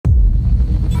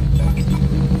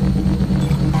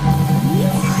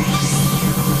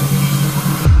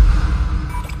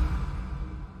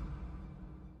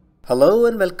Hello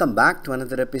and welcome back to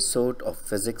another episode of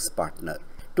Physics Partner.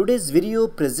 Today's video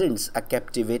presents a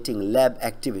captivating lab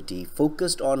activity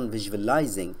focused on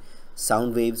visualizing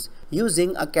sound waves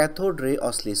using a cathode ray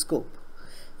oscilloscope.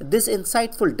 This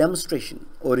insightful demonstration,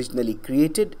 originally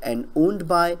created and owned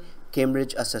by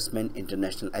Cambridge Assessment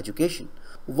International Education.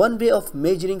 One way of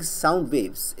measuring sound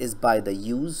waves is by the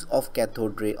use of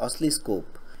cathode ray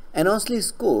oscilloscope. An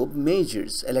oscilloscope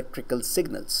measures electrical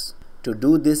signals. To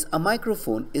do this, a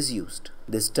microphone is used.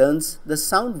 This turns the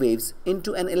sound waves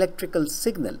into an electrical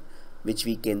signal, which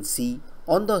we can see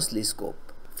on the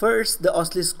oscilloscope. First, the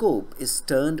oscilloscope is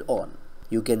turned on.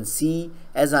 You can see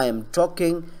as I am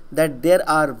talking that there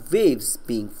are waves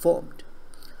being formed.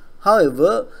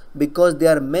 However, because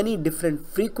there are many different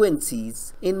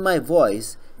frequencies in my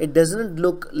voice, it doesn't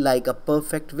look like a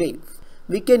perfect wave.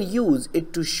 We can use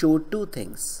it to show two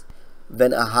things.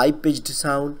 When a high-pitched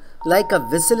sound like a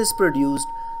whistle is produced,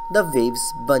 the waves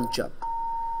bunch up.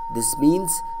 This means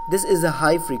this is a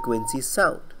high-frequency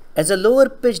sound. As a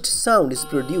lower-pitched sound is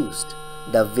produced,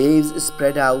 the waves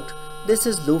spread out. This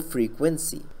is low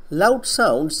frequency. Loud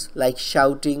sounds like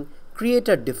shouting create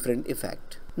a different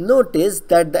effect. Notice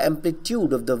that the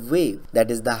amplitude of the wave,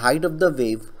 that is the height of the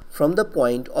wave from the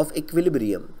point of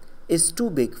equilibrium, is too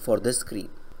big for the screen.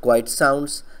 Quiet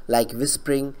sounds like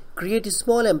whispering create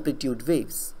small amplitude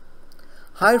waves.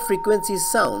 Higher frequency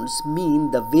sounds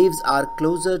mean the waves are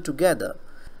closer together.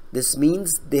 This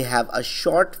means they have a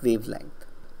short wavelength.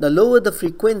 The lower the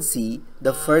frequency,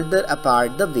 the further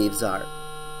apart the waves are.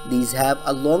 These have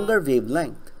a longer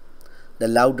wavelength. The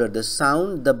louder the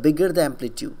sound, the bigger the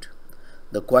amplitude.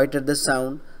 The quieter the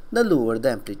sound, the lower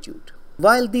the amplitude.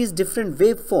 While these different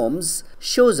waveforms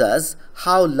shows us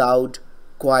how loud,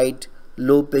 quiet,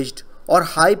 low-pitched or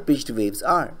high-pitched waves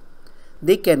are,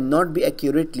 they cannot be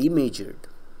accurately measured.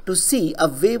 To see a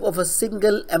wave of a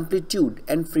single amplitude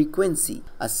and frequency,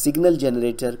 a signal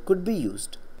generator could be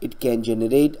used. It can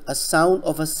generate a sound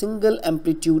of a single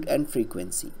amplitude and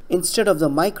frequency. Instead of the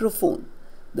microphone,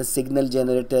 the signal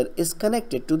generator is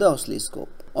connected to the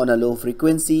oscilloscope. On a low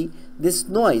frequency, this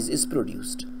noise is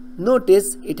produced.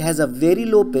 Notice it has a very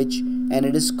low pitch and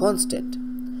it is constant.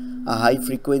 A high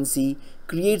frequency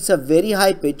creates a very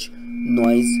high pitch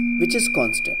noise which is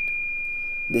constant.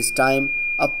 This time,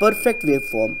 a perfect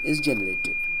waveform is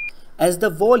generated. As the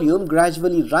volume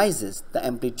gradually rises, the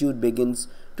amplitude begins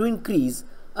to increase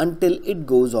until it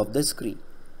goes off the screen.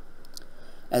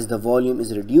 As the volume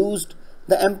is reduced,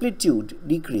 the amplitude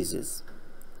decreases.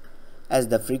 As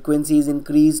the frequency is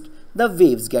increased, the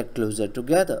waves get closer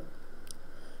together.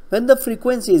 When the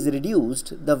frequency is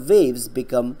reduced, the waves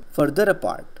become further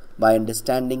apart. By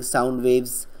understanding sound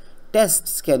waves,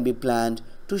 tests can be planned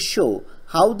to show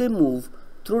how they move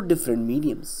through different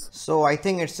mediums. So I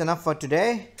think it's enough for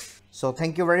today. So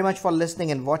thank you very much for listening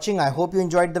and watching. I hope you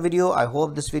enjoyed the video. I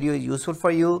hope this video is useful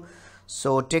for you.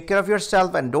 So take care of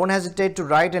yourself and don't hesitate to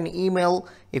write an email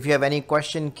if you have any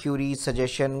question, query,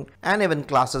 suggestion, and even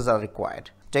classes are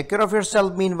required. Take care of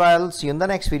yourself meanwhile. See you in the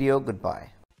next video. Goodbye.